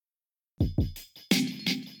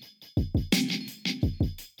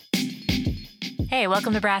Hey,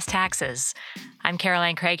 welcome to Brass Taxes. I'm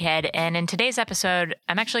Caroline Craighead, and in today's episode,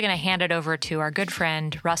 I'm actually going to hand it over to our good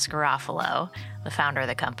friend Russ Garofalo, the founder of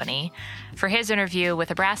the company, for his interview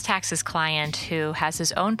with a Brass Taxes client who has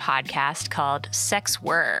his own podcast called Sex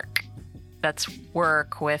Work. That's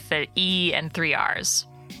work with an E and 3 R's.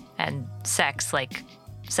 And sex, like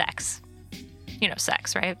sex. You know,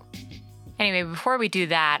 sex, right? Anyway, before we do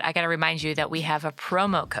that, I got to remind you that we have a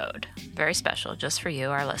promo code, very special just for you,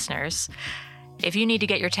 our listeners. If you need to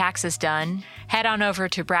get your taxes done, head on over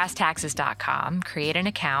to brasstaxes.com, create an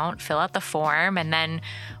account, fill out the form, and then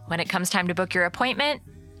when it comes time to book your appointment,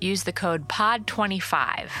 use the code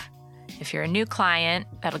POD25. If you're a new client,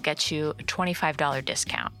 that'll get you a $25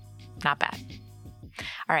 discount. Not bad.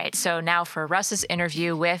 All right, so now for Russ's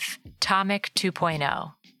interview with Tomic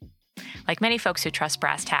 2.0. Like many folks who trust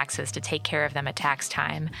Brass Taxes to take care of them at tax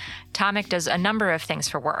time, Tomic does a number of things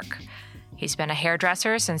for work. He's been a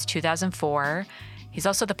hairdresser since 2004. He's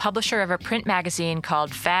also the publisher of a print magazine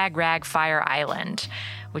called Fag Rag Fire Island,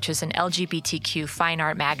 which is an LGBTQ fine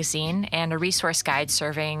art magazine and a resource guide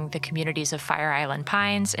serving the communities of Fire Island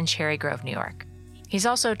Pines and Cherry Grove, New York. He's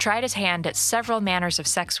also tried his hand at several manners of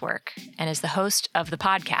sex work and is the host of the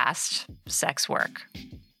podcast, Sex Work.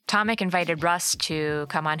 Tomic invited Russ to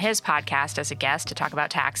come on his podcast as a guest to talk about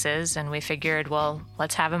taxes, and we figured, well,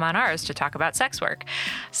 let's have him on ours to talk about sex work.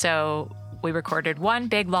 So we recorded one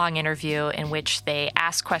big, long interview in which they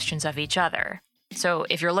asked questions of each other. So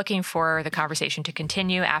if you're looking for the conversation to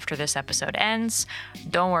continue after this episode ends,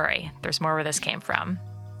 don't worry, there's more where this came from.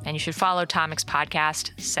 And you should follow Tomic's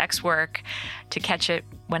podcast, Sex Work, to catch it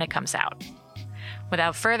when it comes out.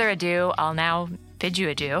 Without further ado, I'll now bid you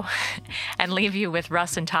adieu and leave you with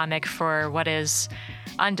Russ and Tomic for what is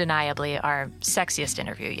undeniably our sexiest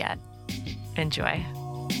interview yet. Enjoy.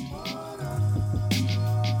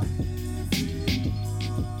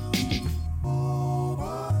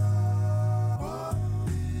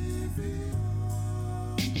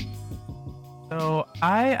 So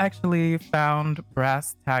I actually found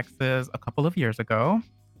Brass Taxes a couple of years ago.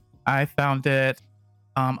 I found it,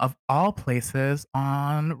 of all places,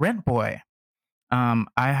 on Rentboy.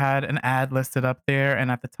 I had an ad listed up there, and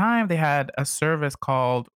at the time they had a service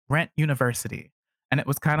called Rent University, and it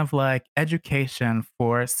was kind of like education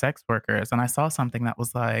for sex workers. And I saw something that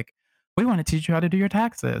was like, "We want to teach you how to do your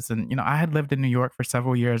taxes." And I had lived in New York for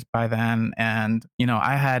several years by then, and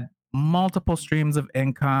I had multiple streams of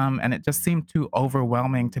income, and it just seemed too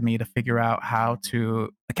overwhelming to me to figure out how to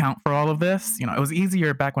account for all of this. It was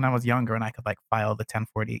easier back when I was younger and I could like file the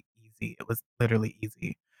 1040 easy. It was literally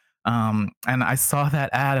easy. And I saw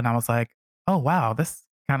that ad and I was like, oh, wow, this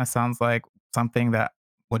kind of sounds like something that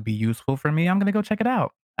would be useful for me. I'm going to go check it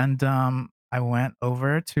out. And I went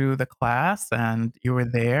over to the class and you were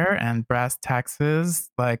there, and Brass Taxes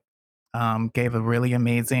gave a really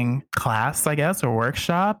amazing class, I guess, or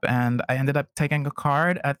workshop. And I ended up taking a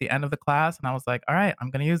card at the end of the class and I was like, all right, I'm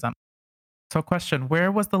going to use them. So question,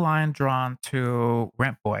 where was the line drawn to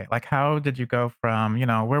Rentboy? Like, how did you go from,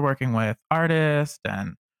 we're working with artists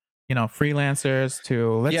and freelancers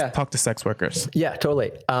to let's Yeah. talk to sex workers? Yeah,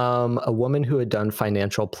 totally. A woman who had done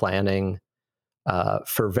financial planning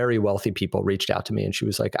for very wealthy people reached out to me, and she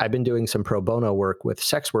was like, I've been doing some pro bono work with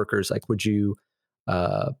sex workers. Like, would you,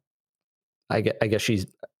 I guess she's,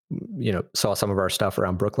 saw some of our stuff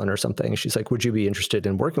around Brooklyn or something. She's like, would you be interested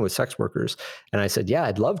in working with sex workers? And I said, yeah,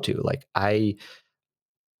 I'd love to. Like,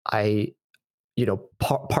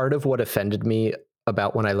 part of what offended me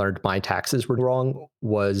about when I learned my taxes were wrong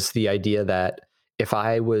was the idea that if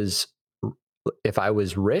I was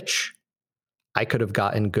rich, I could have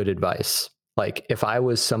gotten good advice. Like, if I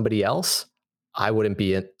was somebody else, I wouldn't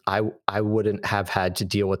have had to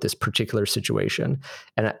deal with this particular situation.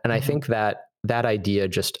 And I think that idea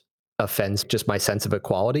just offends just my sense of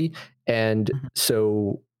equality. And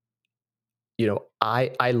so,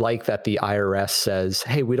 I like that the IRS says,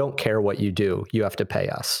 hey, we don't care what you do. You have to pay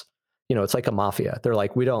us. It's like a mafia. They're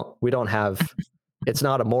like, we don't have, it's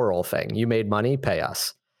not a moral thing. You made money, pay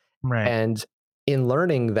us. Right. And in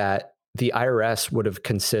learning that the IRS would have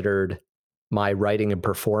considered my writing and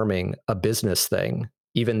performing a business thing,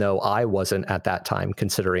 even though I wasn't at that time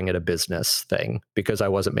considering it a business thing because I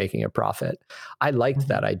wasn't making a profit. I liked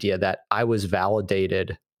that idea that I was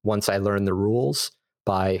validated once I learned the rules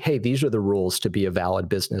by, hey, these are the rules to be a valid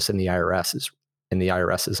business in the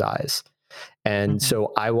IRS's eyes. And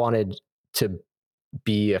so I wanted to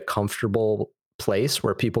be a comfortable place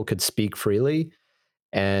where people could speak freely.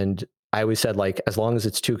 And I always said, like, as long as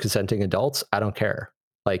it's two consenting adults, I don't care.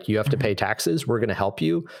 Like, you have to pay taxes. We're going to help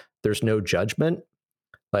you. There's no judgment.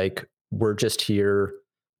 Like, we're just here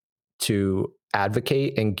to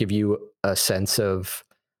advocate and give you a sense of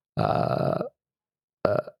uh,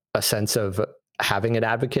 a sense of having an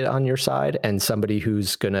advocate on your side and somebody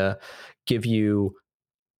who's going to give you,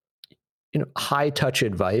 high touch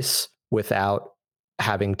advice without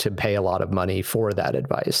having to pay a lot of money for that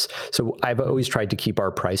advice. So I've always tried to keep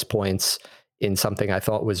our price points in something I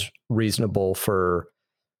thought was reasonable for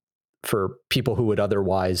people who would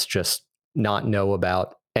otherwise just not know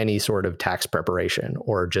about any sort of tax preparation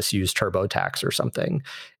or just use TurboTax or something.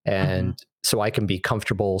 And so I can be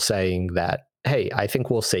comfortable saying that, hey, I think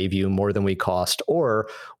we'll save you more than we cost, or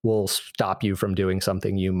we'll stop you from doing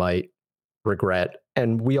something you might regret.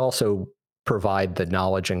 And we also provide the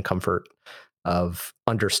knowledge and comfort of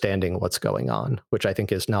understanding what's going on, which I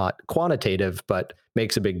think is not quantitative, but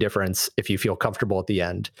makes a big difference if you feel comfortable at the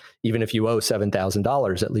end. Even if you owe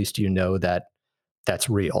 $7,000, at least you know that that's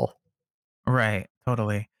real. Right,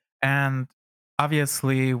 totally. And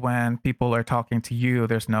obviously, when people are talking to you,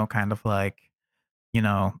 there's no kind of like, you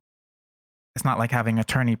know, it's not like having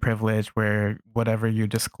attorney privilege where whatever you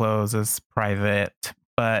disclose is private.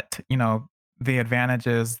 But, the advantage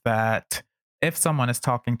is that if someone is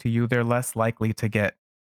talking to you, they're less likely to get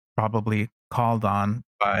probably called on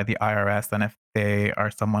by the IRS than if they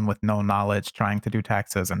are someone with no knowledge trying to do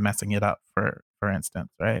taxes and messing it up, for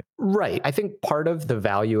instance, right? Right. I think part of the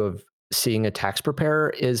value of seeing a tax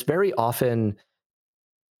preparer is very often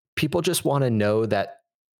people just want to know that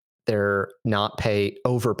they're not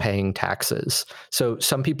overpaying taxes. So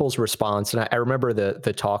some people's response, and I remember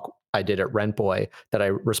the talk I did at Rentboy that I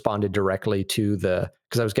responded directly to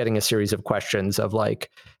because I was getting a series of questions of like,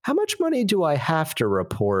 how much money do I have to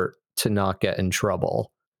report to not get in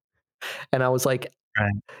trouble? And I was like,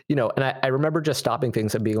 Right. and I remember just stopping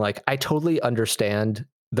things and being like, I totally understand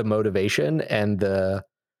the motivation and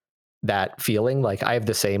that feeling. Like I have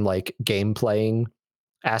the same like game playing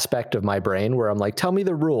aspect of my brain where I'm like, tell me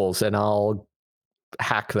the rules and I'll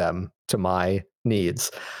hack them to my needs.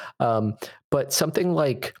 Um, but something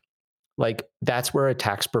like that's where a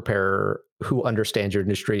tax preparer who understands your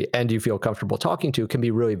industry and you feel comfortable talking to can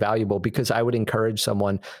be really valuable, because I would encourage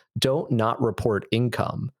someone, don't not report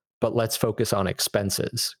income, but let's focus on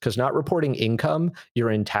expenses, because not reporting income,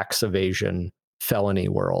 you're in tax evasion felony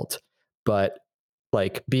world. But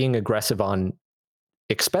like being aggressive on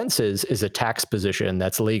expenses is a tax position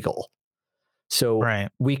that's legal. So Right.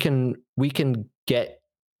 we can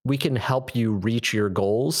help you reach your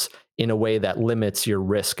goals in a way that limits your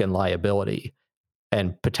risk and liability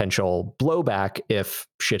and potential blowback if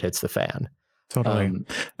shit hits the fan. Totally. Um,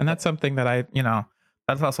 And that's something that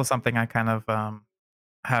that's also something I kind of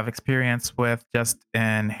have experience with just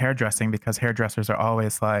in hairdressing, because hairdressers are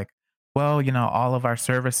always like, well, all of our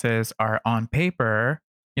services are on paper,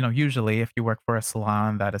 usually if you work for a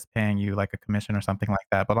salon that is paying you like a commission or something like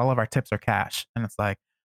that, but all of our tips are cash. And it's like,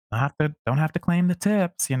 don't have to claim the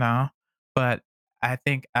tips. But I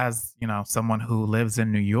think as, someone who lives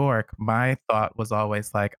in New York, my thought was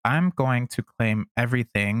always like, I'm going to claim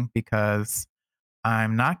everything because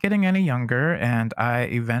I'm not getting any younger and I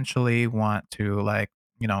eventually want to like,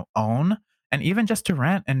 own, and even just to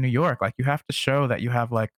rent in New York, like you have to show that you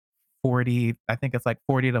have like 40, I think it's like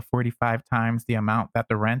 40 to 45 times the amount that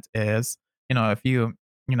the rent is. If you,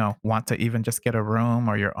 want to even just get a room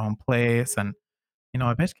or your own place. And,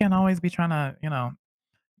 a bitch can't always be trying to,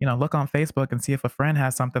 look on Facebook and see if a friend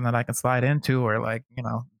has something that I can slide into, or like,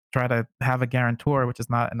 try to have a guarantor, which is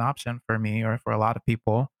not an option for me or for a lot of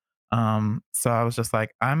people. So I was just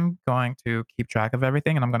like, I'm going to keep track of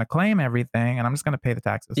everything and I'm going to claim everything and I'm just going to pay the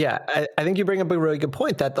taxes. yeah, I think you bring up a really good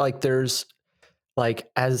point that like there's like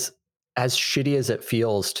as shitty as it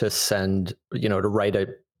feels to send, to write a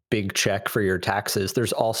big check for your taxes,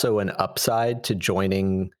 there's also an upside to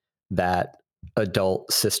joining that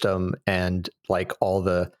adult system. And like all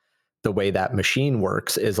the way that machine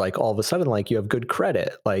works is like all of a sudden like you have good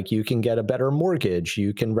credit, like you can get a better mortgage,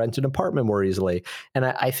 you can rent an apartment more easily. And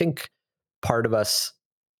I think part of us,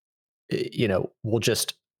 will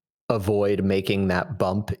just avoid making that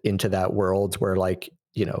bump into that world where like,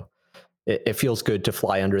 it feels good to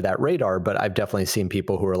fly under that radar. But I've definitely seen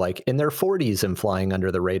people who are like in their 40s and flying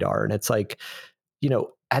under the radar. And it's like,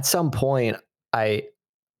 at some point, I,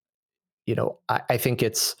 I think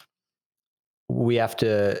we have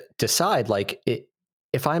to decide like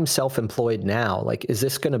if I'm self-employed now, like, is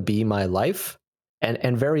this going to be my life?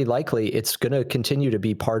 And very likely it's going to continue to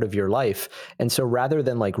be part of your life. And so rather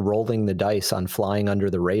than like rolling the dice on flying under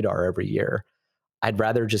the radar every year, I'd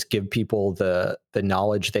rather just give people the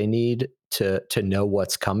knowledge they need to know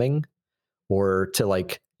what's coming, or to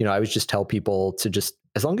like, I always just tell people to just,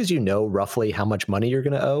 as long as you know roughly how much money you're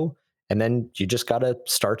going to owe And then you just got to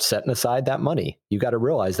start setting aside that money. You got to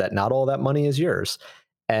realize that not all that money is yours.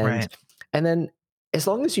 And Right. and then as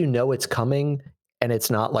long as you know it's coming and it's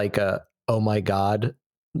not like a, oh my God,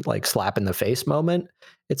 like slap in the face moment,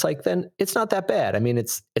 it's like, then it's not that bad. I mean,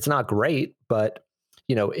 it's not great, but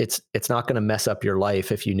it's not going to mess up your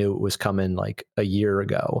life if you knew it was coming like a year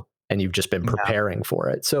ago and you've just been Yeah. preparing for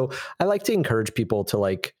it. So I like to encourage people to,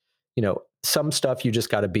 like, some stuff you just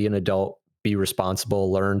got to be an adult, be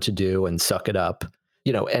responsible, learn to do, and suck it up,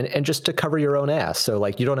 and just to cover your own ass. So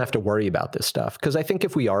like, you don't have to worry about this stuff. Cause I think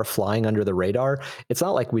if we are flying under the radar, it's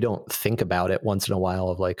not like we don't think about it once in a while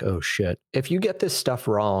of like, oh shit, if you get this stuff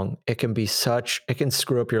wrong, it can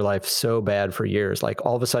screw up your life so bad for years. Like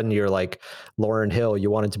all of a sudden you're like Lauryn Hill, you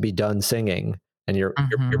wanted to be done singing and you're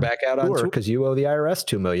Hmm. back out on tour because you owe the IRS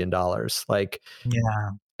 $2 million. Like, Yeah.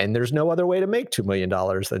 and there's no other way to make $2 million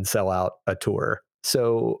than sell out a tour.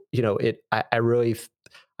 So,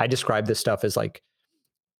 I describe this stuff as like,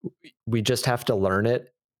 we just have to learn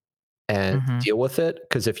it and Hmm. deal with it.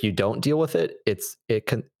 Cause if you don't deal with it,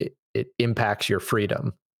 it impacts your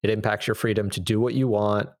freedom. It impacts your freedom to do what you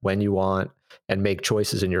want, when you want, and make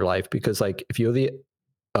choices in your life. Because like, if you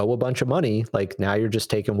owe a bunch of money, like now you're just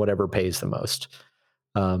taking whatever pays the most.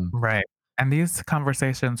 Um, Right. And these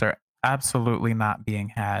conversations are absolutely not being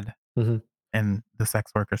had mhm. in the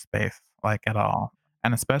sex worker space, like at all.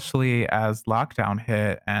 And especially as lockdown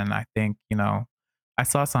hit, and I think, I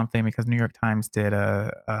saw something because New York Times did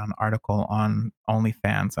an article on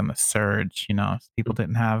OnlyFans and the surge. People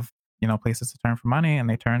didn't have, places to turn for money, and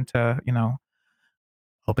they turned to,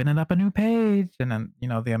 opening up a new page. And then,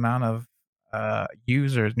 the amount of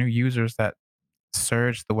new users that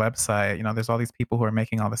surged the website. There's all these people who are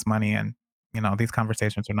making all this money, and, these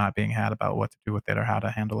conversations are not being had about what to do with it or how to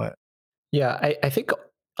handle it. Yeah, I think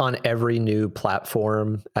on every new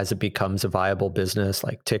platform, as it becomes a viable business,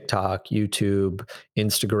 like TikTok, YouTube,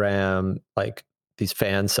 Instagram, like these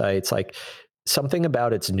fan sites, like something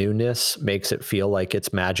about its newness makes it feel like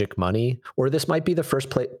it's magic money. Or this might be the first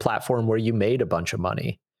platform where you made a bunch of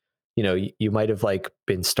money. You might have like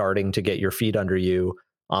been starting to get your feet under you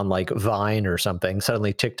on like Vine or something.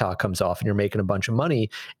 Suddenly TikTok comes off and you're making a bunch of money.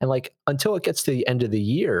 And like until it gets to the end of the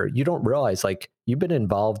year, you don't realize like you've been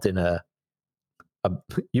involved in a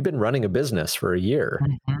you've been running a business for a year.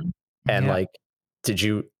 Mhm. And Yep. like, did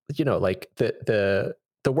you, like the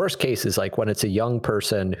worst case is like when it's a young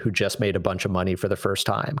person who just made a bunch of money for the first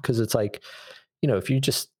time. Cause it's like, if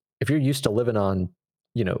you're used to living on,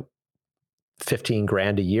 you know 15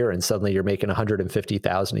 grand a year and suddenly you're making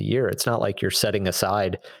 150,000 a year, it's not like you're setting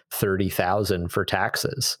aside 30,000 for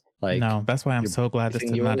taxes. Like, No, that's why I'm you're so glad this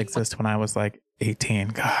everything did you not owe. exist when I was like 18.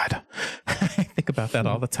 God, I think about that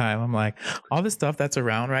all the time. I'm like, all this stuff that's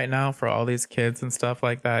around right now for all these kids and stuff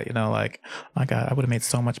like that, like, my God, I would have made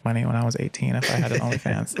so much money when I was 18 if I had an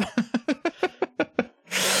OnlyFans.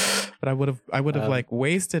 But I would have um, like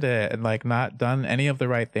wasted it and like not done any of the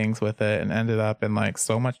right things with it and ended up in like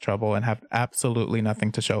so much trouble and have absolutely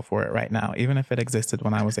nothing to show for it right now. Even if it existed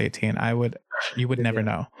when I was 18, you would never yeah.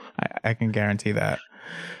 know. I can guarantee that.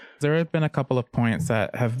 There have been a couple of points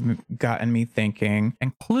that have gotten me thinking,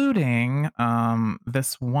 including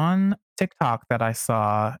this one TikTok that I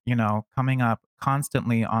saw, coming up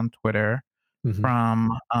constantly on Twitter Mhm.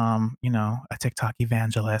 from, a TikTok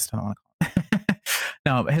evangelist. I don't want to call it.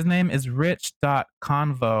 No, but his name is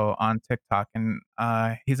rich.convo on TikTok. And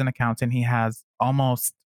he's an accountant. He has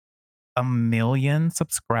almost a million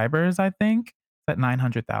subscribers, I think, at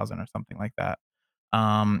 900,000 or something like that.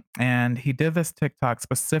 And he did this TikTok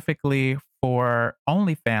specifically for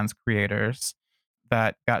OnlyFans creators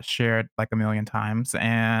that got shared like a million times.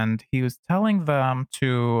 And he was telling them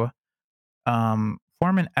to form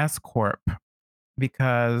an S Corp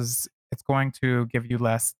because it's going to give you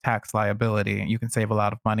less tax liability. You can save a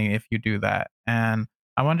lot of money if you do that. And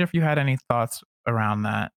I wonder if you had any thoughts around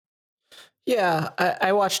that. Yeah,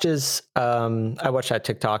 I watched I watched that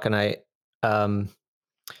TikTok and um,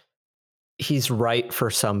 he's right for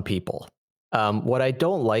some people. What I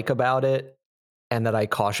don't like about it and that I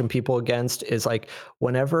caution people against is like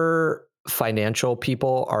whenever financial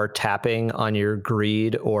people are tapping on your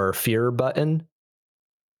greed or fear button,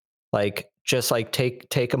 like just like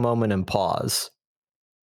take a moment and pause.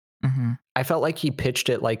 Hmm. I felt like he pitched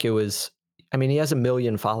it like it was, I mean, he has 1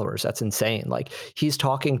 million followers. That's insane. Like he's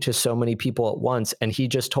talking to so many people at once and he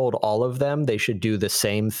just told all of them they should do the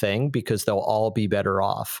same thing because they'll all be better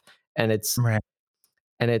off. And Right.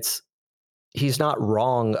 it's he's not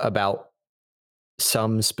wrong about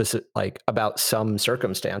some specific, like about some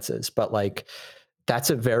circumstances, but like that's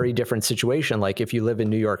a very different situation. Like if you live in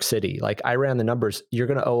New York City, like I ran the numbers, you're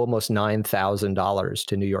going to owe almost $9,000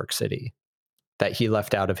 to New York City that he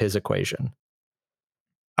left out of his equation.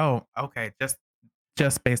 Oh, okay.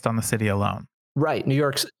 Just based on the city alone. Right. New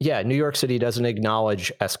York City doesn't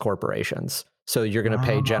acknowledge S corporations. So you're going to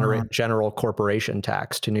pay Ah, general corporation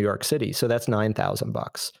tax to New York City. So that's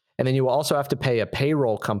 $9,000. And then you also have to pay a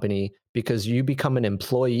payroll company because you become an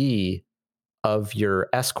employee of your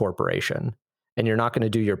S corporation and you're not going to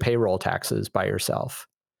do your payroll taxes by yourself.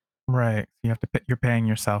 right. You have to pay, you're paying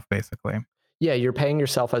yourself basically. Yeah, you're paying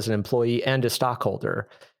yourself as an employee and a stockholder.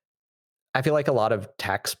 I feel like a lot of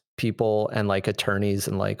tax people and like attorneys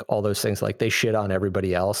and like all those things, like they shit on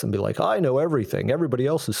everybody else and be like, I know everything. Everybody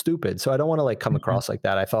else is stupid. So I don't want to like come Mhm, across like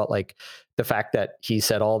that. I thought like the fact that he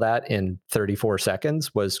said all that in 34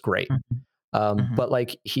 seconds was great. mhm, mhm. But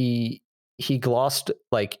like he glossed,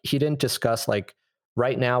 like he didn't discuss like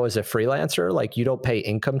right now as a freelancer, like you don't pay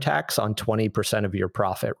income tax on 20% of your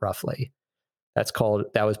profit roughly. That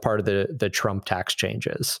was part of the Trump tax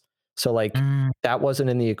changes. So like Mm, that wasn't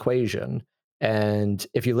in the equation. And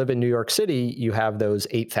if you live in New York City, you have those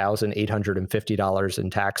 $8,850 in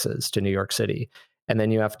taxes to New York City. And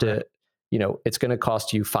then you have right. to, it's going to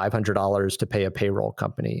cost you $500 to pay a payroll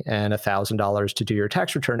company and $1,000 to do your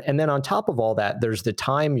tax return. And then on top of all that, there's the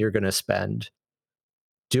time you're going to spend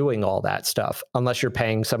doing all that stuff, unless you're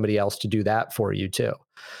paying somebody else to do that for you too.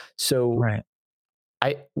 So Right.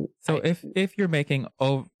 I, So if you're making,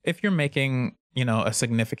 a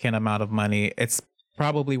significant amount of money, it's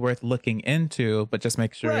probably worth looking into, but just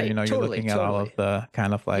make sure, right, you're totally, looking at all of totally. the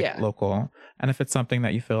kind of like Yeah. local, and if it's something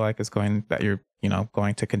that you feel like is going that you're,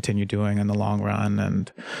 going to continue doing in the long run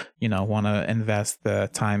and, want to invest the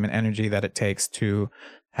time and energy that it takes to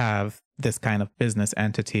have this kind of business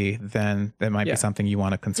entity, then it might be Yeah. something you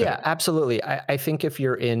want to consider. Yeah, absolutely. I think if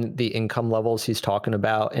you're in the income levels he's talking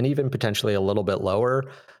about, and even potentially a little bit lower,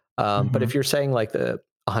 but Hmm. if you're saying like the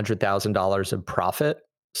 $100,000 of profit,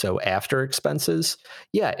 so after expenses,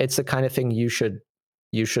 yeah, it's the kind of thing you should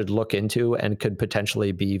look into and could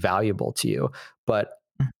potentially be valuable to you. But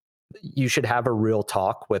you should have a real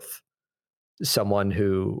talk with someone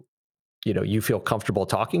who you feel comfortable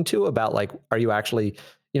talking to about like, are you actually,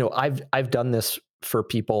 I've done this for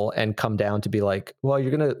people and come down to be like, well,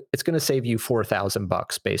 it's gonna save you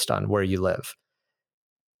 $4,000 based on where you live.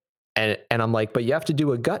 And I'm like, but you have to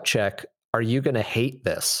do a gut check. Are you gonna hate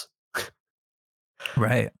this?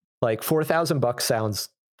 Right. Like $4,000 sounds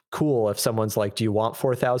cool if someone's like, do you want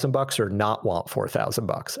 $4,000 or not want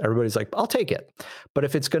 $4,000? Everybody's like, I'll take it. But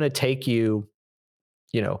if it's gonna take you,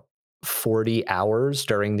 you know, 40 hours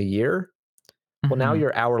during the year, well, now Hmm.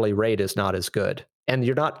 your hourly rate is not as good. And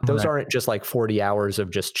those Right. aren't just like 40 hours of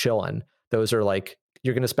just chilling. Those are like,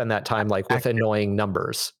 you're going to spend that time like with Active. annoying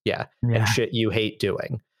numbers. Yeah. And Yeah. shit you hate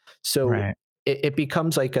doing. So Right. it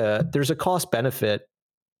becomes like there's a cost benefit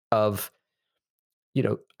of,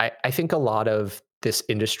 I think a lot of this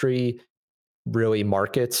industry really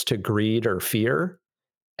markets to greed or fear.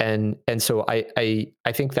 And so I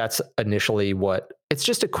think that's initially what it's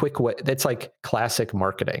just a quick way. That's like classic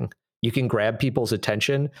marketing. You can grab people's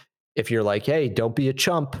attention if you're like, hey, don't be a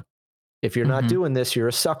chump. If you're not Hmm. doing this, you're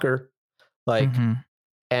a sucker. Like, Hmm.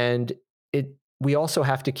 and we also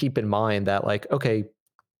have to keep in mind that like, okay,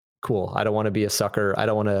 cool. I don't want to be a sucker. I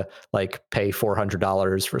don't want to like pay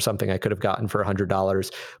 $400 for something I could have gotten for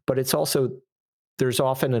 $100. But it's also, there's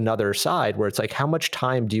often another side where it's like, how much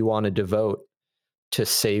time do you want to devote to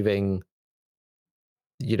saving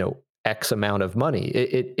X amount of money?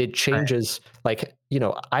 It Right. changes. Like,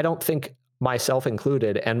 I don't think, myself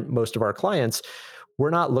included and most of our clients, we're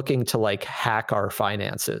not looking to like hack our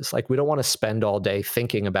finances. Like we don't want to spend all day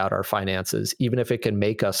thinking about our finances, even if it can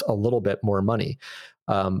make us a little bit more money.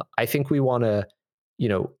 I think we want to, you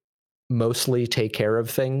know mostly take care of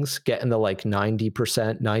things, get in the like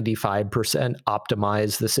 90%, 95%,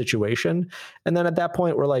 optimize the situation. And then at that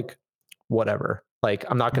point, we're like, whatever. Like,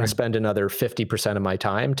 I'm not going to Right. spend another 50% of my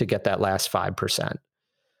time to get that last 5%.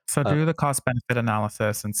 So Uh, do the cost benefit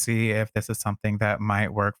analysis and see if this is something that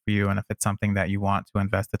might work for you and if it's something that you want to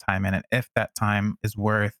invest the time in and if that time is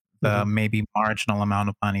worth the mhm. maybe marginal amount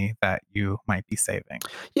of money that you might be saving.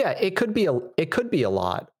 Yeah, it could be a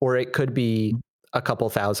lot, or it could be a couple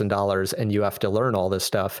 $1,000 and you have to learn all this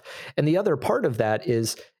stuff. And the other part of that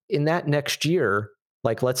is in that next year,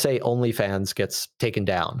 like let's say OnlyFans gets taken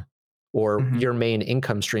down or Mhm. your main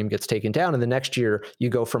income stream gets taken down, and the next year you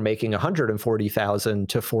go from making 140,000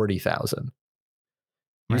 to 40,000.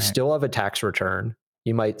 You Right. still have a tax return,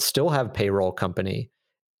 you might still have payroll company,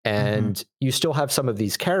 Mhm. and you still have some of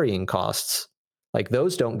these carrying costs. Like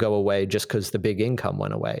those don't go away just because the big income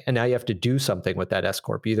went away. And now you have to do something with that S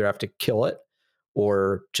Corp. You either have to kill it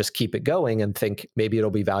or just keep it going and think maybe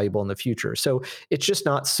it'll be valuable in the future. So it's just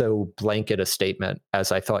not so blanket a statement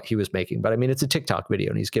as I thought he was making. But I mean, it's a TikTok video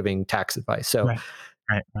and he's giving tax advice. So Right.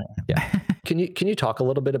 Right. yeah, Right. can you talk a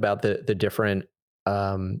little bit about the different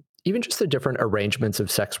even just the different arrangements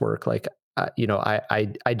of sex work? Like I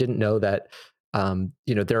didn't know that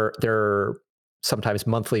there are sometimes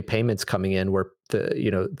monthly payments coming in where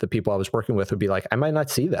the people I was working with would be like, I might not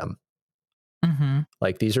see them. Hmm.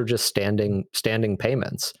 Like these are just standing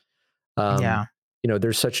payments. Um, Yeah.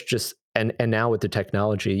 there's such just and now with the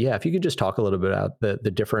technology, yeah, if you could just talk a little bit about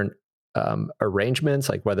the different arrangements,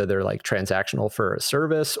 like whether they're like transactional for a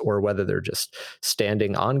service or whether they're just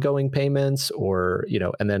standing ongoing payments, or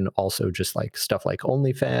and then also just like stuff like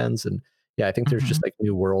OnlyFans, and yeah, I think there's Hmm. just like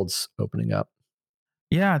new worlds opening up.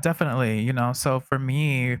 Yeah, definitely. So for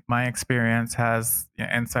me, my experience has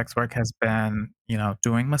in sex work has been,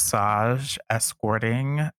 doing massage,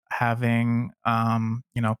 escorting, having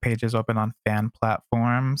pages open on fan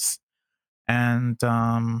platforms. And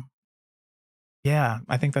yeah,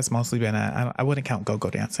 I think that's mostly been it. I wouldn't count go-go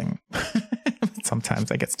dancing.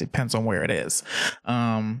 Sometimes I guess depends on where it is.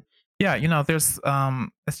 Um, yeah, there's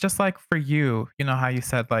it's just like for you, how you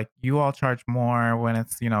said like you all charge more when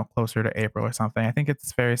it's, closer to April or something. I think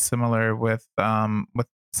it's very similar with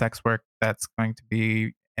sex work that's going to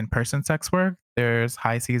be in-person sex work. There's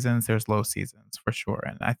high seasons, there's low seasons for sure.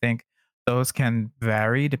 And I think those can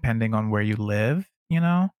vary depending on where you live.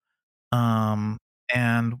 Um,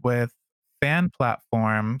 and with fan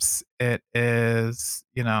platforms, it is,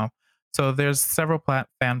 so there's several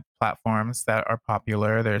fan platforms that are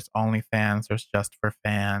popular. There's OnlyFans, there's Just for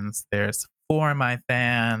Fans, there's For My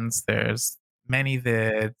Fans, there's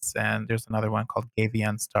ManyVids, and there's another one called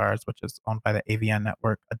AVN Stars, which is owned by the AVN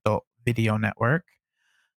Network, Adult Video Network.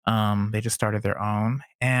 They just started their own,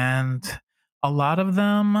 and a lot of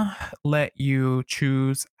them let you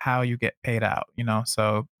choose how you get paid out.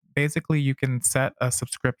 So basically, you can set a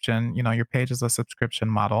subscription. Your page is a subscription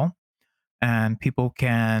model, and people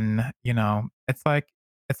can, it's like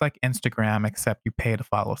Instagram, except you pay to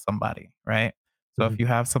follow somebody, right? So if Mhm. you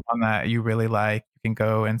have someone that you really like, you can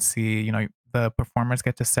go and see. The performers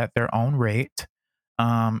get to set their own rate,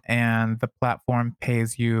 and the platform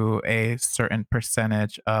pays you a certain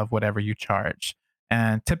percentage of whatever you charge.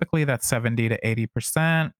 And typically that's 70 to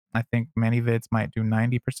 80%. I think many vids might do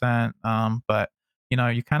 90%. But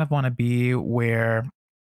you kind of want to be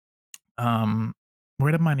um,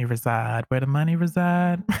 where the money reside, where the money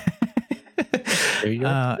reside. There you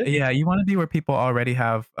go. Yeah, you wanna be where people already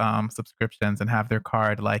have, subscriptions and have their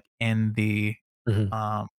card, like, Mhm.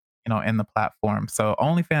 um, in the platform. So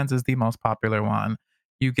OnlyFans is the most popular one.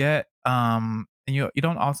 You get, and you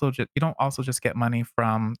don't also just get money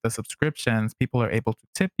from the subscriptions. People are able to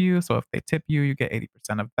tip you, so if they tip you, you get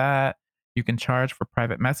 80% of that. You can charge for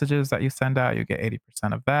private messages that you send out, you get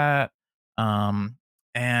 80% of that. Um,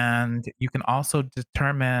 and you can also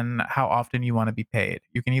determine how often you want to be paid.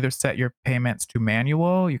 You can either set your payments to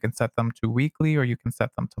manual, you can set them to weekly, or you can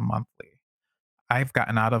set them to monthly. I've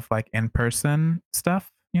gotten out of like in-person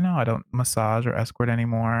stuff. I don't massage or escort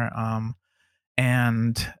anymore.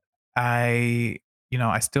 And I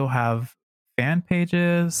still have fan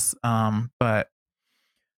pages, but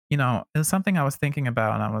it was something I was thinking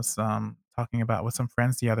about and I was talking about with some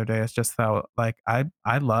friends the other day. It's just how like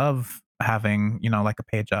I love having, like a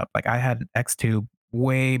page up. Like I had XTube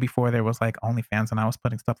way before there was like OnlyFans and I was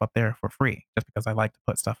putting stuff up there for free just because I like to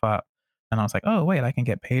put stuff up. And I was like, oh wait, I can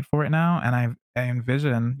get paid for it now. And I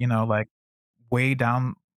envision, like way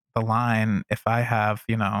down the line if I have,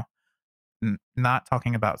 not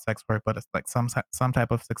talking about sex work, but it's like some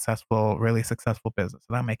type of successful, really successful business,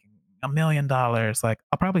 and I'm making $1 million. Like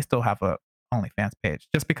I'll probably still have a OnlyFans page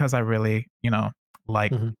just because I really,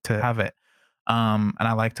 like Mhm. to have it. And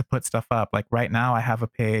I like to put stuff up. Like right now, I have a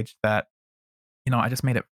page that I just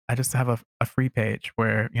made it. I just have a free page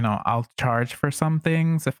where I'll charge for some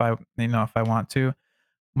things if I want to.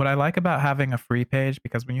 What I like about having a free page,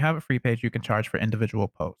 because when you have a free page, you can charge for individual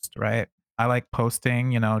posts, right? I like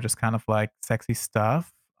posting, just kind of like sexy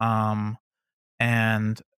stuff.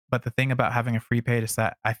 And but the thing about having a free page is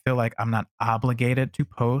that I feel like I'm not obligated to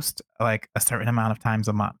post like a certain amount of times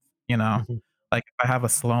a month, you know? Mhm. Like if I have a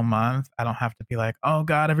slow month, I don't have to be like, "Oh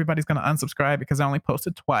god, everybody's going to unsubscribe because I only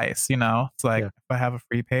posted twice?" It's like Yeah. if I have a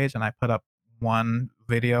free page and I put up one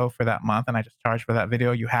video for that month and I just charge for that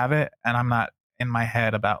video, you have it, and I'm not in my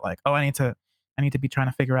head about like, "Oh, I need to be trying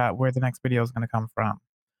to figure out where the next video is going to come from."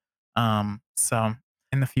 So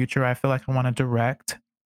in the future, I feel like I want to direct.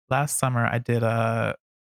 Last summer, I did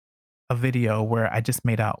a video where I just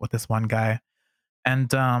made out with this one guy, and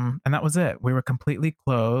that was it. We were completely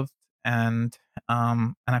clothed, and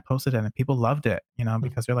I posted it, and people loved it, Mhm.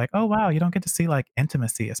 because they're like, "Oh wow, you don't get to see like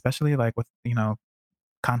intimacy, especially like with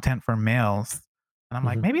content for males." And I'm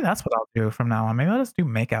like, Mhm. maybe that's what I'll do from now on. Maybe I'll just do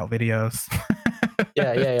make out videos.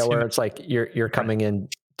 Yeah, yeah, yeah. you Where know, it's like you're different. coming in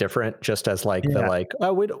different, just as like the Yeah. like,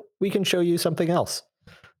 oh, we can show you something else.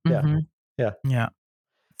 Yeah, Hmm. yeah. Yeah.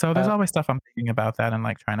 So there's Uh, always stuff I'm thinking about that and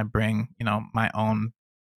like trying to bring, my own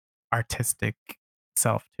artistic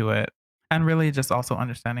self to it. And really just also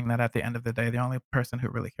understanding that at the end of the day, the only person who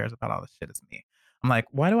really cares about all this shit is me. I'm like,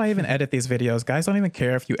 why do I even edit these videos? Guys don't even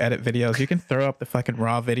care if you edit videos. You can throw up the fucking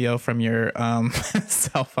raw video from your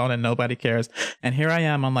cell phone and nobody cares. And here I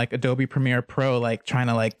am on like Adobe Premiere Pro, like trying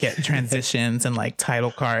to like get transitions and like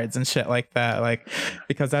title cards and shit like that. Like,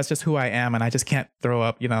 because that's just who I am and I just can't throw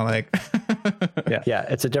up, like yeah, yeah.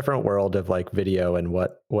 It's a different world of like video and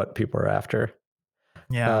what people are after.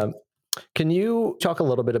 yeah. Um, can you talk a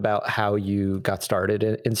little bit about how you got started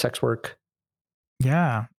in sex work?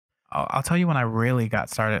 Yeah. I'll tell you when I really got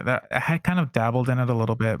started. That I had kind of dabbled in it a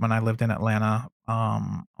little bit when I lived in Atlanta,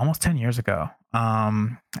 almost 10 years ago.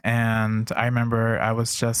 And I remember I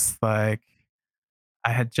was just like,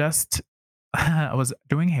 I had just, I was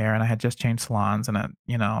doing hair and I had just changed salons and,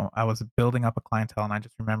 I was building up a clientele. And I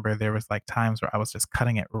just remember there was like times where I was just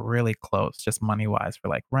cutting it really close, just money wise for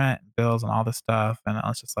like rent, and bills, and all this stuff. And I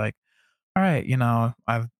was just like, all right,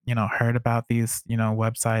 I've, heard about these,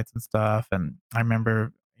 websites and stuff. And I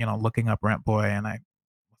remember, looking up Rent Boy and I was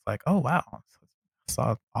like, oh, wow. I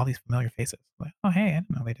saw all these familiar faces. Like, oh, hey, I didn't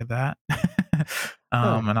know they did that.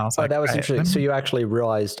 Oh, And I was oh, like, that was all right, interesting. let So me, you actually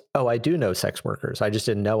realized, oh, I do know sex workers. I just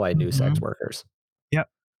didn't know I knew sex mhm, workers. yep,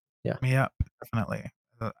 Yeah. yep, definitely.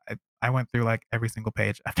 I went through like every single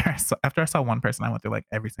page after I saw one person. I went through like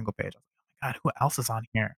every single page. I was like, oh my God, who else is on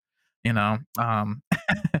here? You know, um,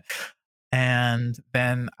 And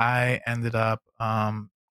then I ended up,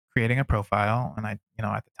 creating a profile, and at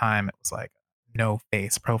the time, it was like no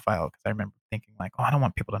face profile because I remember thinking like, "Oh, I don't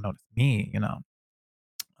want people to notice me."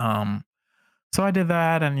 Um, so I did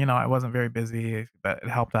that, and, I wasn't very busy, but it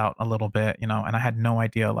helped out a little bit, and I had no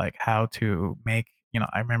idea, like, how to make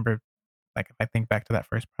I remember, like, if I think back to that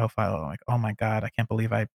first profile, I'm like, "Oh my god, I can't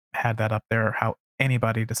believe I had that up there," or how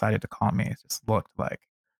anybody decided to call me. It just looked like,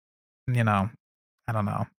 you know, I don't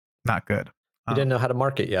know, not good. You didn't Um know how to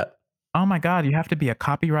market yet. Oh my god, you have to be a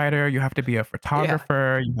copywriter, you have to be a Yeah.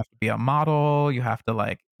 photographer, you have to be a model, you have to,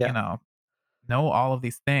 like, Yeah. know all of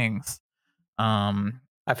these things. Um,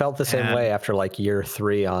 I felt the same way and after like year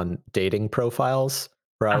 3 on dating profiles,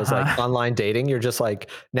 where I was like, Uh-huh. online dating, you're just like,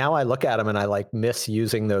 now I look at them and I like miss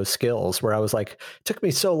using those skills where I was like, it took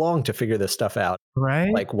me so long to figure this stuff out.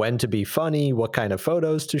 Right? Like when to be funny, what kind of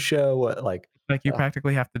photos to show, what like, Like, you oh,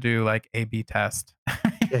 practically have to do, like, A/B test.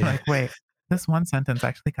 You're yeah. like, "Wait, this one sentence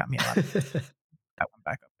actually got me a lot of that one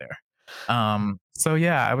back up there." So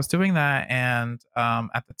yeah, I was doing that, and,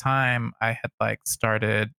 at the time, I had, like,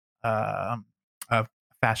 started, a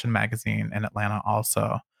fashion magazine in Atlanta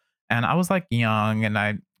also, and I was, like, young, and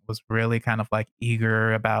I was really kind of, like,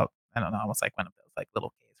 eager about I don't know, I was, like, one of those, like,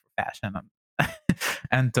 little gays for fashion,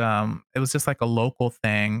 and, it was just, like, a local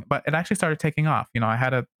thing, but it actually started taking off. I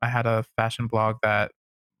had a fashion blog that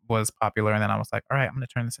was popular, and then I was like, "Alright, I'm gonna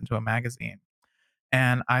turn this into a magazine."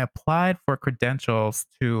 And I applied for credentials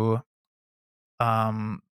to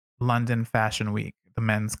um, London Fashion Week, the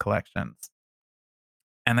men's collections,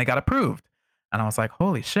 and they got approved. And I was like,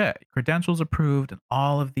 holy shit, credentials approved. And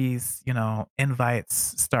all of these,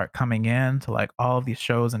 invites start coming in to like all of these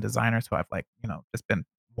shows and designers who I've like, just been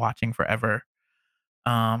watching forever.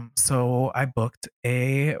 So I booked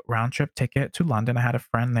a round trip ticket to London. I had a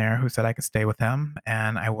friend there who said I could stay with him.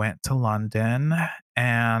 And I went to London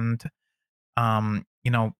and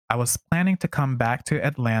I was planning to come back to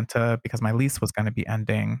Atlanta because my lease was gonna be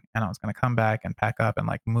ending, and I was gonna come back and pack up and,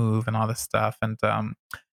 like, move and all this stuff, and,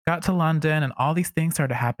 got to London, and all these things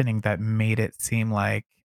started happening that made it seem like,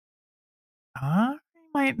 "I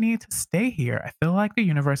might need to stay here." I feel like the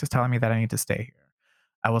universe is telling me that I need to stay here.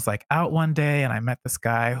 I was, like, out one day, and I met this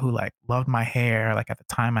guy who, like, loved my hair. Like, at the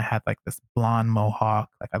time, I had, like, this blonde mohawk,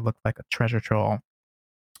 like, I looked like a treasure troll,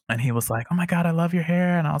 and he was like, "Oh my god, I love your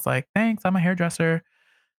hair," and I was like, "Thanks, I'm a hairdresser."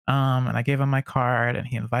 And I gave him my card and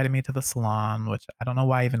he invited me to the salon, which I don't know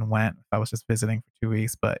why I even went if I was just visiting for 2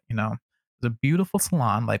 weeks, but it was a beautiful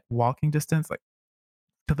salon, like walking distance, like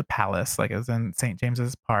to the palace, like it was in St.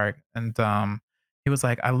 James's Park. And he was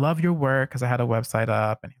like, I love your work because I had a website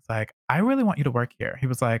up. And he's like, I really want you to work here. He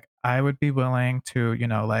was like, I would be willing to,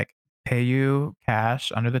 like pay you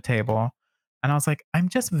cash under the table And I was like, "I'm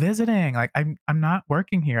just visiting. Like, I'm not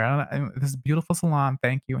working here. This is a beautiful salon.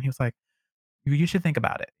 Thank you." And he was like, "You should think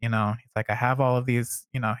about it." He's like, "I have all of these."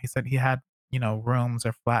 He said he had rooms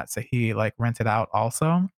or flats that he like rented out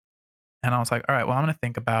also. And I was like, "All right, well, I'm gonna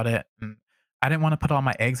think about it." And I didn't want to put all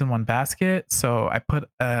my eggs in one basket, so I put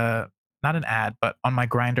not an ad, but on my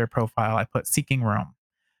Grinder profile, I put seeking room.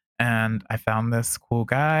 And I found this cool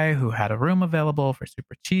guy who had a room available for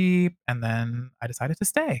super cheap. And then I decided to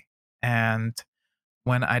stay. And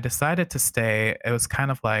when I decided to stay, it was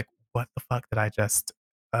kind of like, what the fuck did I just,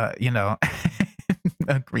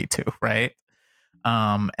 agree to, right?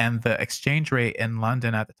 And the exchange rate in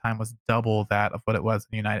London at the time was double that of what it was in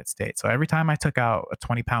the United States. So every time I took out a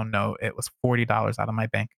 20-pound note, it was $40 out of my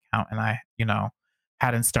bank account. And I,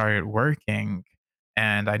 hadn't started working.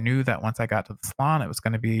 And I knew that once I got to the salon, it was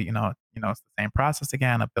going to be, it's the same process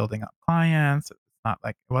again of building up clients. It's not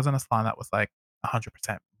like it wasn't a salon that was like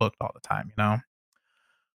 100% booked all the time,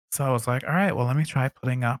 So I was like, all right, well, let me try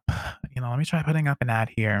putting up an ad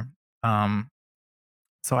here. Um,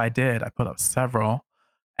 so I did. I put up several,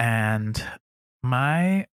 and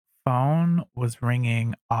my phone was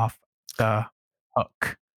ringing off the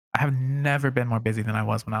hook. I have never been more busy than I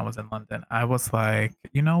was when I was in London. I was like,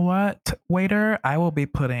 "You know what, waiter? I will be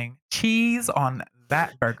putting cheese on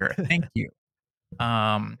that burger. Thank you."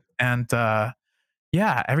 And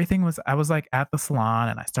yeah, everything was I was, like, at the salon,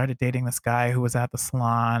 and I started dating this guy who was at the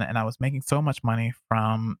salon, and I was making so much money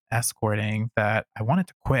from escorting that I wanted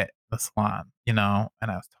to quit the salon, and I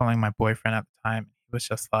was telling my boyfriend at the time, he was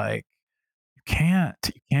just like, you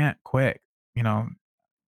can't quit," you know?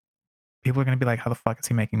 People are gonna be like, "How the fuck is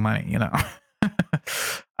he making money?"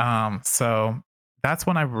 So that's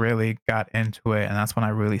when I really got into it, and that's when I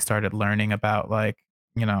really started learning about, like,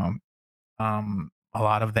 you know, a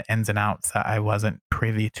lot of the ins and outs that I wasn't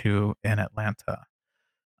privy to in Atlanta.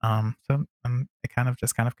 It kind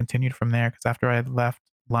of continued from there because after I had left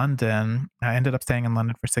London, I ended up staying in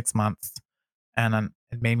London for 6 months, and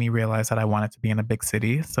it made me realize that I wanted to be in a big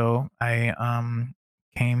city. So I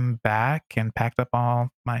came back and packed up all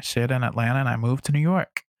my shit in Atlanta, and I moved to New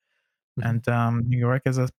York. Mhm. And New York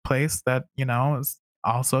is a place that is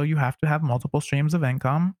also you have to have multiple streams of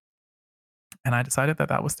income, and I decided that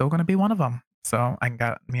that was still going to be one of them. So I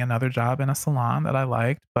got me another job in a salon that I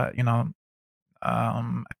liked, but I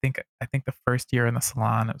think the first year in the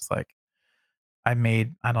salon, it was like I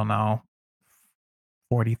made, I don't know,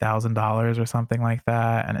 $40,000 or something like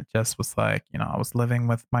that. And it just was like, I was living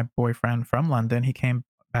with my boyfriend from London. He came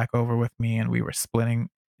back over with me and we were splitting,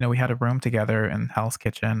 we had a room together in Hell's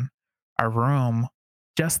Kitchen. Our room,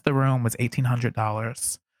 just the room was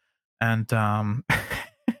 $1,800. And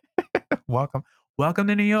welcome, welcome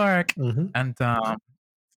to New York. Mhm. And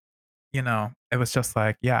it was just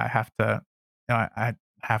like, yeah, I have to, I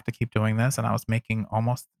have to keep doing this. And I was making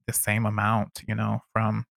almost the same amount,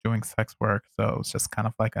 from doing sex work. So it was just kind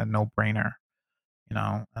of like a no brainer,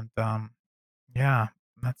 and yeah,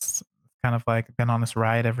 that's kind of like been on this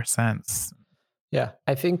ride ever since. Yeah,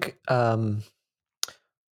 I think when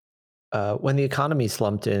the economy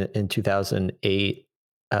slumped in 2008,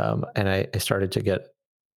 and I started to get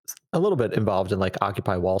a little bit involved in like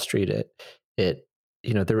Occupy Wall Street, it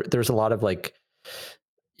there's a lot of like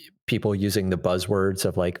people using the buzzwords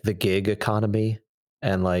of like the gig economy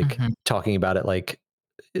and like Hmm. talking about it like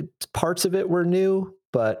parts of it were new,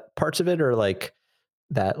 but parts of it are like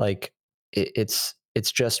that like it's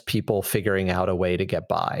just people figuring out a way to get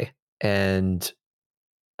by. And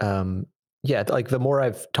um yeah, like the more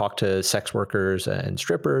I've talked to sex workers and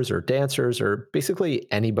strippers or dancers or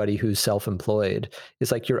basically anybody who's self-employed,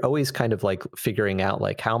 it's like you're always kind of like figuring out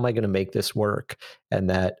like how am I going to make this work. And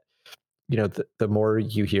that the more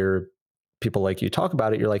you hear people like you talk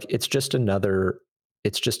about it, you're like it's just another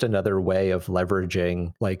way of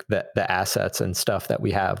leveraging like the assets and stuff that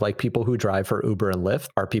we have. Like people who drive for Uber and Lyft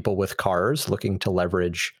are people with cars looking to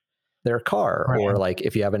leverage their car. Or Right. like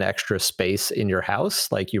if you have an extra space in your house,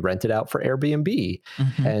 like you rent it out for Airbnb.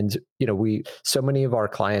 Hmm. And we so many of our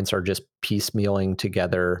clients are just piecemealing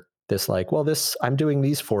together this like, well, this I'm doing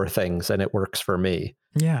these four things and it works for me.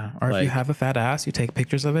 Yeah. Or if you Like, have a fat ass, you take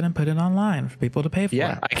pictures of it and put it online for people to pay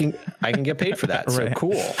yeah, for. I can get paid for that. So Right.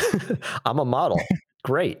 cool. I'm a model.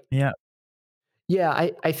 Great. Yeah. Yeah,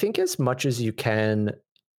 I think as much as you can,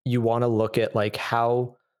 you want to look at like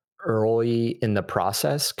how early in the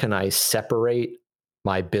process can I separate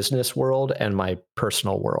my business world and my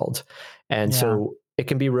personal world. And Yeah. so it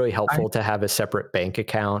can be really I helpful to have a separate bank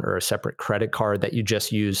account or a separate credit card that you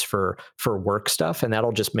just use for work stuff, and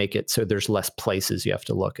that'll just make it so there's less places you have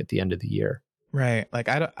to look at the end of the year. Right. Like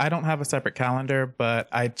I don't have a separate calendar, but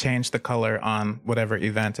I change the color on whatever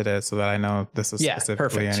event it is so that I know this is Yeah,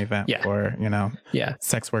 specifically an perfect. event Yeah, for, yeah,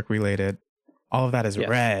 sex work related. All of that is yeah.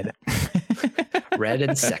 red. Red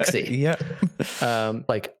and sexy. Yep.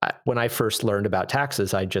 When I first learned about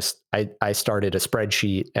taxes, I started a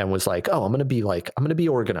spreadsheet and was like, oh, I'm going to be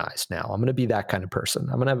organized now. I'm going to be that kind of person.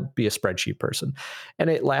 I'm going to be a spreadsheet person. And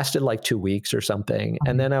it lasted like 2 weeks or something.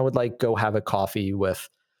 And Mhm. then I would like go have a coffee with,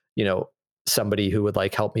 you know, somebody who would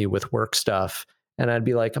like help me with work stuff. And I'd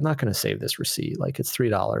be like, I'm not going to save this receipt. Like it's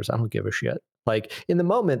 $3. I don't give a shit. Like in the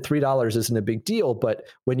moment, $3 isn't a big deal, but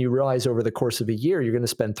when you realize over the course of a year, you're going to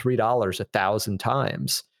spend $3 1,000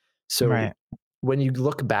 times. So Right. when you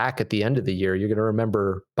look back at the end of the year, you're going to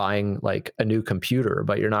remember buying like a new computer,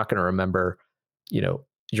 but you're not going to remember,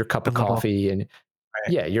 your cup The of little coffee and right.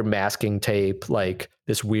 yeah, your masking tape, like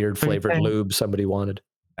this weird So you're flavored saying lube somebody wanted.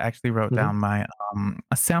 I actually wrote Hmm. down my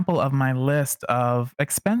a sample of my list of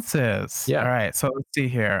expenses. All Yeah. right, so let's see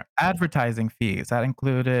here. Advertising fees that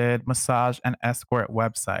included massage and escort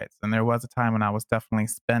websites, and there was a time when I was definitely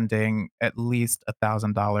spending at least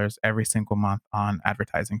 $1,000 every single month on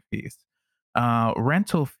advertising fees.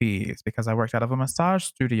 Rental fees because I worked out of a massage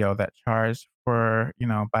studio that charged for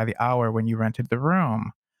by the hour when you rented the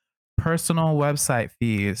room. Personal website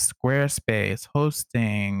fees, Squarespace,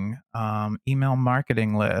 hosting, email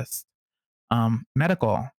marketing list,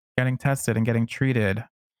 medical, getting tested and getting treated,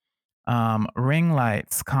 ring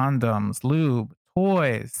lights, condoms, lube,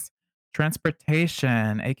 toys,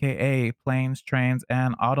 transportation, aka planes, trains,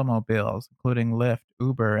 and automobiles, including Lyft,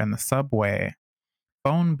 Uber, and the subway,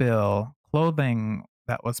 phone bill, clothing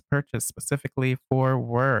that was purchased specifically for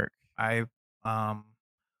work. I um,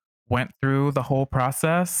 went through the whole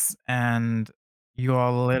process and you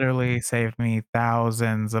all literally saved me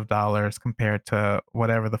thousands of dollars compared to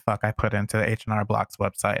whatever the fuck I put into the H&R Block's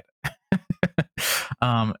website.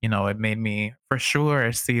 It made me for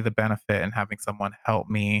sure see the benefit in having someone help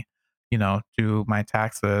me, do my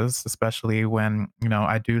taxes, especially when,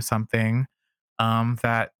 I do something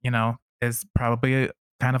that, is probably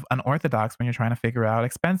kind of unorthodox when you're trying to figure out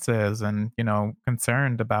expenses and,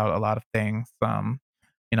 concerned about a lot of things.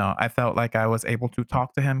 I felt like I was able to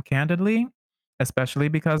talk to him candidly, especially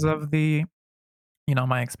because of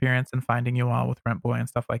my experience in finding you all with Rent Boy and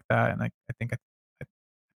stuff like that. And I think I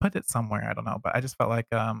put it somewhere, I don't know, but I just felt like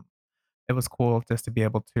it was cool just to be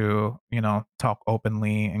able to, talk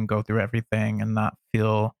openly and go through everything and not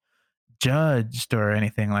feel judged or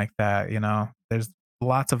anything like that. There's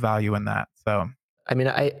lots of value in that. So, I mean,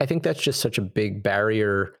 I think that's just such a big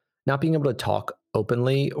barrier, not being able to talk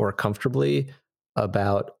openly or comfortably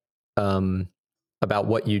about um, about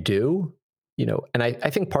what you do, and I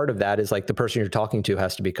think part of that is like the person you're talking to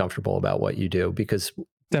has to be comfortable about what you do because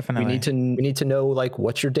definitely. we need to know like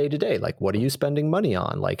what's your day to day, like what are you spending money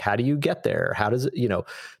on, like how do you get there, how does it,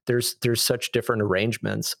 there's such different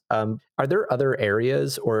arrangements. Are there other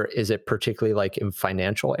areas or is it particularly like in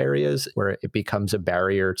financial areas where it becomes a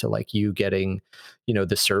barrier to like you getting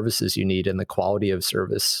the services you need and the quality of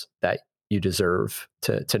service that you deserve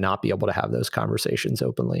to not be able to have those conversations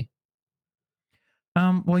openly?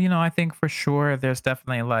 Well, I think for sure there's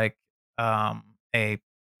definitely like a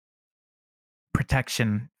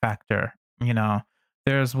protection factor,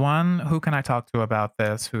 There's one who can I talk to about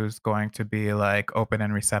this who's going to be like open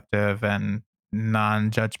and receptive and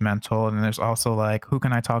non-judgmental, and there's also like who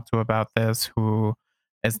can I talk to about this who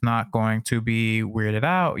is not going to be weirded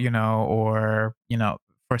out, or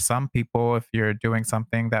for some people if you're doing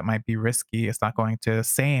something that might be risky, it's not going to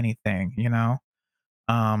say anything.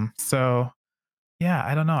 So yeah,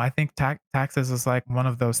 I don't know. I think taxes is like one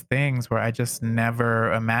of those things where I just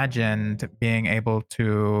never imagined being able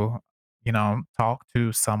to, talk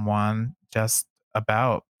to someone just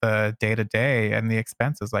about the day to day and the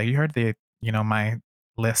expenses. Like you heard my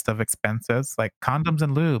list of expenses, like condoms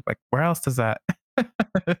and lube. Like where else does that,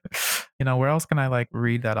 where else can I like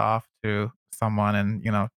read that off to someone and,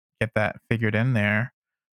 get that figured in there?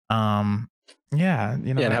 Um, yeah,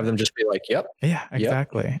 Yeah, and have them just be like, yep, yeah, yep.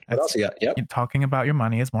 exactly. What It's else you got? Yep. talking about your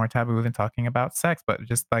money is more taboo than talking about sex, but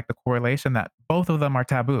just like the correlation that both of them are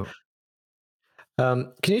taboo.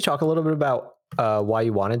 Can you talk a little bit about why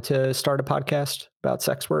you wanted to start a podcast about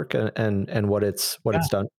sex work and what Yeah. it's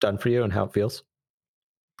done for you and how it feels?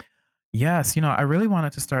 Yes, I really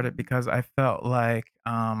wanted to start it because I felt like,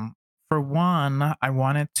 for one, I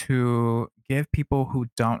wanted to give people who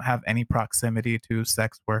don't have any proximity to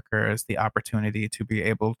sex workers the opportunity to be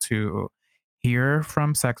able to hear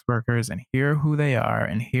from sex workers and hear who they are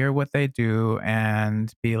and hear what they do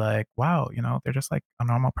and be like, wow, they're just like a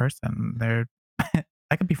normal person.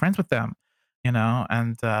 I could be friends with them,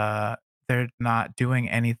 and they're not doing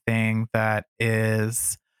anything that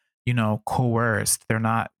is, coerced. They're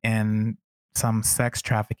not in some sex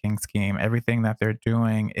trafficking scheme. Everything that they're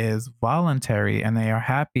doing is voluntary and they are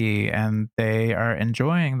happy and they are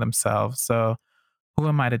enjoying themselves. So who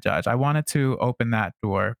am I to judge? I wanted to open that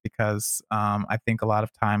door because I think a lot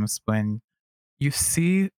of times when you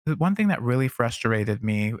see the one thing that really frustrated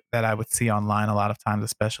me that I would see online a lot of times,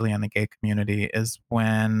 especially in the gay community, is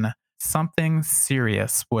when something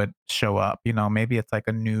serious would show up. Maybe it's like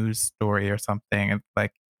a news story or something. And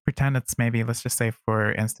like pretend it's maybe, let's just say,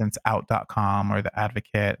 for instance, out.com or the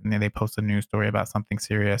advocate, and then they post a news story about something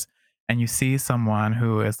serious. And you see someone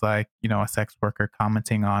who is like, a sex worker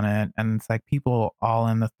commenting on it. And it's like people all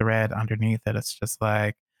in the thread underneath it. It's just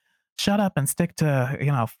like, shut up and stick to,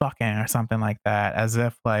 fucking or something like that, as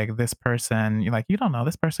if like this person, you're like, you don't know,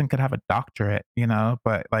 this person could have a doctorate,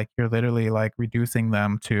 but like you're literally like reducing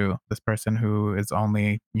them to this person who is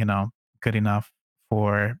only, good enough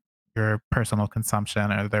for your personal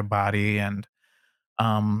consumption or their body. And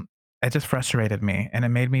um it just frustrated me and it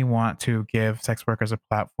made me want to give sex workers a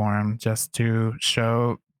platform just to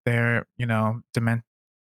show their, dementiality.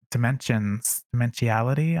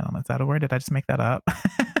 I don't know, is that a word? Did I just make that up?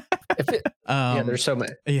 If it, yeah, Um, there's so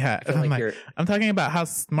many. yeah, I feel I'm like like, you're. I'm talking about how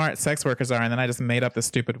smart sex workers are, and then I just made up the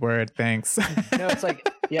stupid word. Thanks. No, it's like,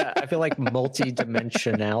 yeah, I feel like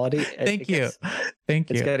multi-dimensionality. Thank you.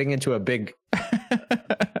 Thank It's you. getting into a big.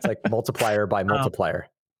 It's like multiplier by Um, multiplier.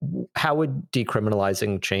 How would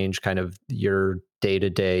decriminalizing change kind of your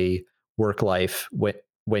day-to-day work life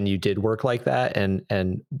when you did work like that? And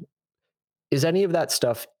is any of that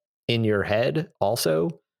stuff in your head also?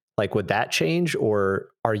 Like, would that change, or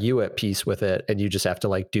are you at peace with it and you just have to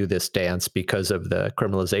like do this dance because of the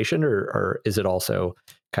criminalization, or is it also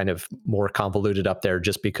kind of more convoluted up there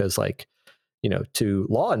just because, like, to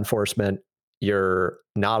law enforcement, you're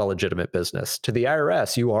not a legitimate business. To the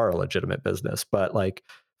IRS, you are a legitimate business, but like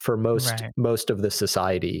for right. most of the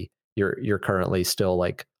society, you're currently still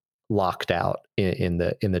like locked out in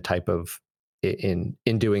the type of in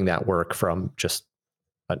doing that work from just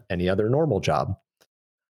any other normal job.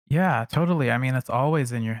 Yeah, totally. I mean, it's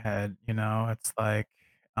always in your head, um, it's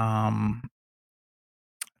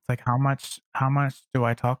like how much do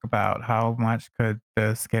I talk about? How much could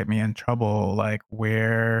this get me in trouble? Like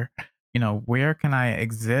where can I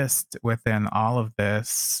exist within all of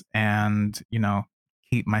this and,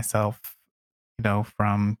 keep myself,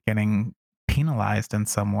 from getting penalized in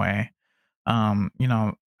some way? I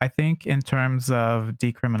think in terms of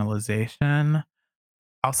decriminalization,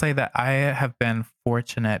 I'll say that I have been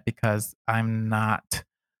fortunate because I'm not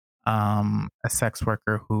a sex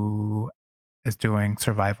worker who is doing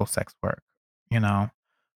survival sex work, you know?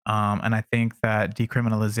 And I think that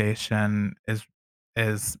decriminalization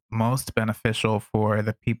is most beneficial for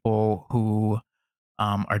the people who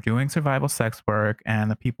are doing survival sex work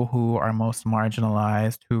and the people who are most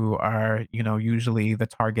marginalized, who are, usually the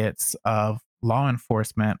targets of law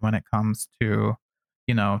enforcement when it comes to,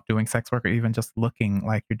 doing sex work or even just looking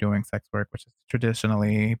like you're doing sex work, which is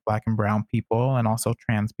traditionally black and brown people and also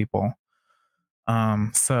trans people.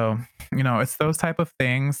 So, it's those type of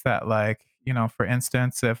things that like, for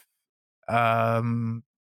instance, if um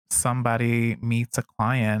somebody meets a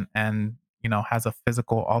client and, has a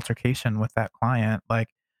physical altercation with that client, like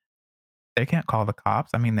they can't call the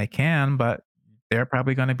cops. I mean, they can, but they're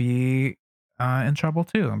probably going to be in trouble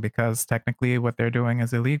too because technically what they're doing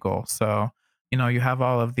is illegal. So, you have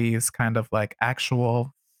all of these kind of like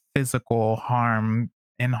actual physical harm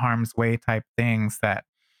in harm's way type things that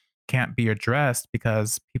can't be addressed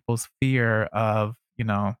because people's fear of,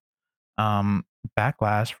 um,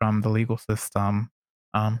 backlash from the legal system.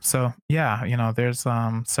 So yeah, there's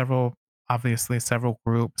obviously several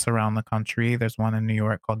groups around the country. There's one in New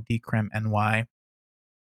York called Decrim NY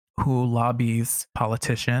who lobbies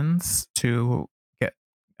politicians to get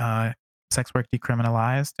uh, sex work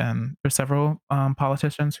decriminalized, and there's several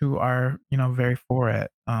politicians who are very for it.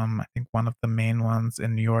 I think one of the main ones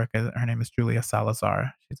in New York, her name is Julia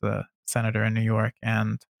Salazar. She's a senator in New York,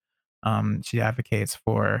 and she advocates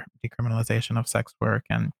for decriminalization of sex work.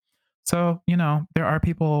 And so, there are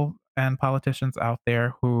people and politicians out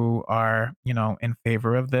there who are, in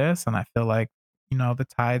favor of this. And I feel like, the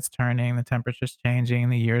tide's turning, the temperature's changing,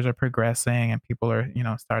 the years are progressing, and people are,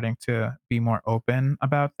 starting to be more open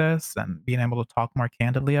about this and being able to talk more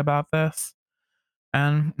candidly about this.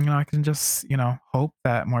 And, I can just, hope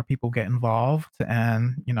that more people get involved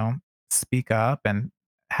and, speak up and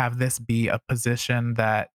have this be a position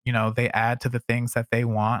that, they add to the things that they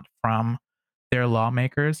want from their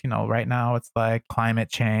lawmakers. Right now it's like climate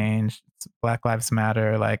change, it's Black Lives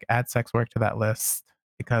Matter, like add sex work to that list,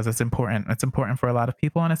 because it's important. It's important for a lot of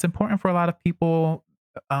people, and it's important for a lot of people,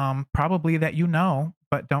 probably that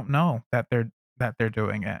but don't know that they're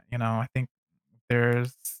doing it. I think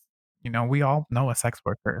there's, we all know a sex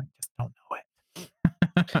worker, just don't know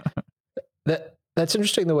it. That's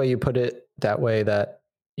interesting the way you put it that way, that,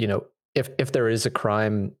 if there is a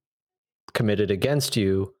crime committed against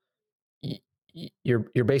you,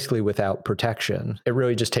 you're basically without protection. It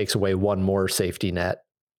really just takes away one more safety net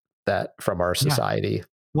that from our Yeah. society.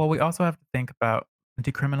 Well, we also have to think about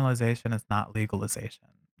decriminalization is not legalization.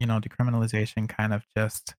 Decriminalization kind of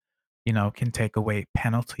just, can take away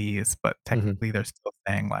penalties, but hmm technically they're still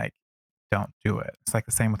saying like, don't do it. It's like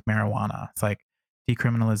the same with marijuana. It's like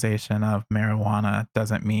decriminalization of marijuana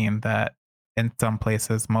doesn't mean that in some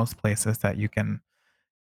places, most places, that you can,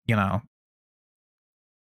 you know,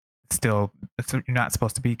 still, so you're not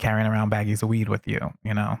supposed to be carrying around baggies of weed with you.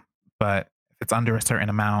 But if it's under a certain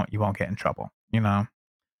amount, you won't get in trouble.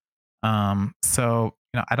 So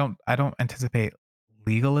I don't anticipate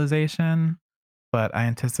legalization, but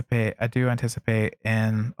I do anticipate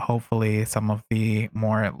in hopefully some of the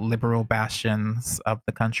more liberal bastions of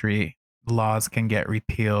the country, laws can get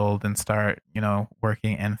repealed and start,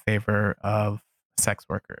 working in favor of sex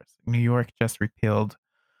workers. New York just repealed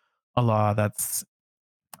a law that's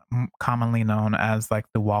commonly known as like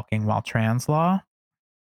the walking while trans law,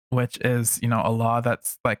 which is, a law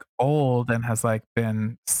that's like old and has like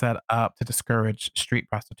been set up to discourage street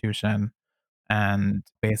prostitution and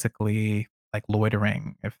basically like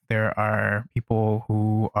loitering. If there are people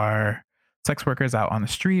who are sex workers out on the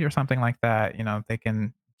street or something like that, they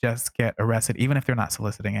can just get arrested even if they're not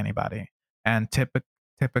soliciting anybody. And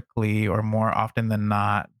typically, or more often than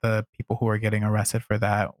not, the people who are getting arrested for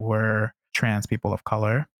that were trans people of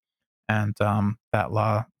color. And that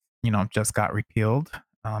law, just got repealed.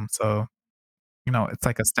 So it's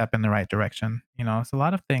like a step in the right direction. It's a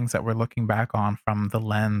lot of things that we're looking back on from the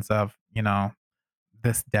lens of,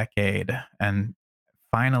 this decade, and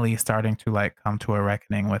finally starting to like come to a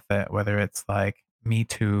reckoning with it, whether it's like Me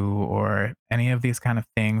Too or any of these kind of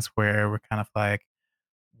things where we're kind of like,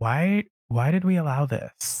 why did we allow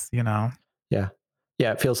this? Yeah. Yeah.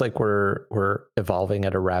 It feels like we're evolving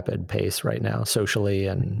at a rapid pace right now, socially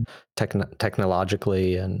and Mhm.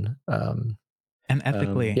 technologically, And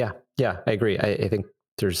ethically. yeah. Yeah. I agree. I think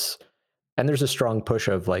there's a strong push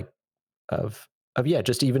of like, yeah,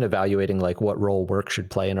 just even evaluating like what role work should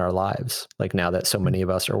play in our lives. Like now that so many of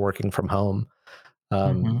us are working from home.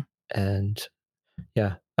 Mm-hmm. And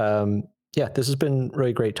yeah. Yeah, this has been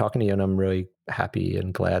really great talking to you, and I'm really happy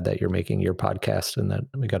and glad that you're making your podcast and that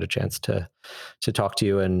we got a chance to talk to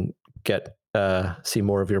you and get see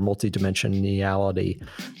more of your multidimensionality.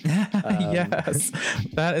 Yes,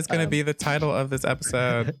 that is going to be the title of this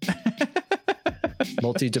episode.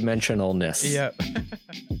 Multidimensionalness. Yep.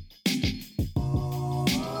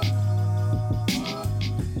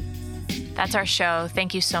 That's our show.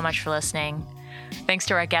 Thank you so much for listening. Thanks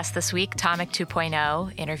to our guest this week, Tomic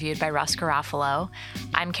 2.0, interviewed by Russ Garofalo.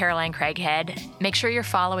 I'm Caroline Craighead. Make sure you're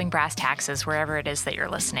following Brass Taxes wherever it is that you're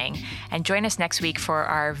listening. And join us next week for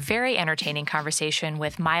our very entertaining conversation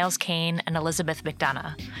with Miles Kane and Elizabeth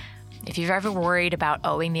McDonough. If you've ever worried about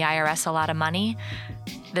owing the IRS a lot of money,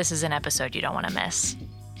 this is an episode you don't want to miss.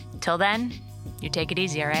 Till then, you take it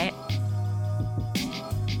easy, all right?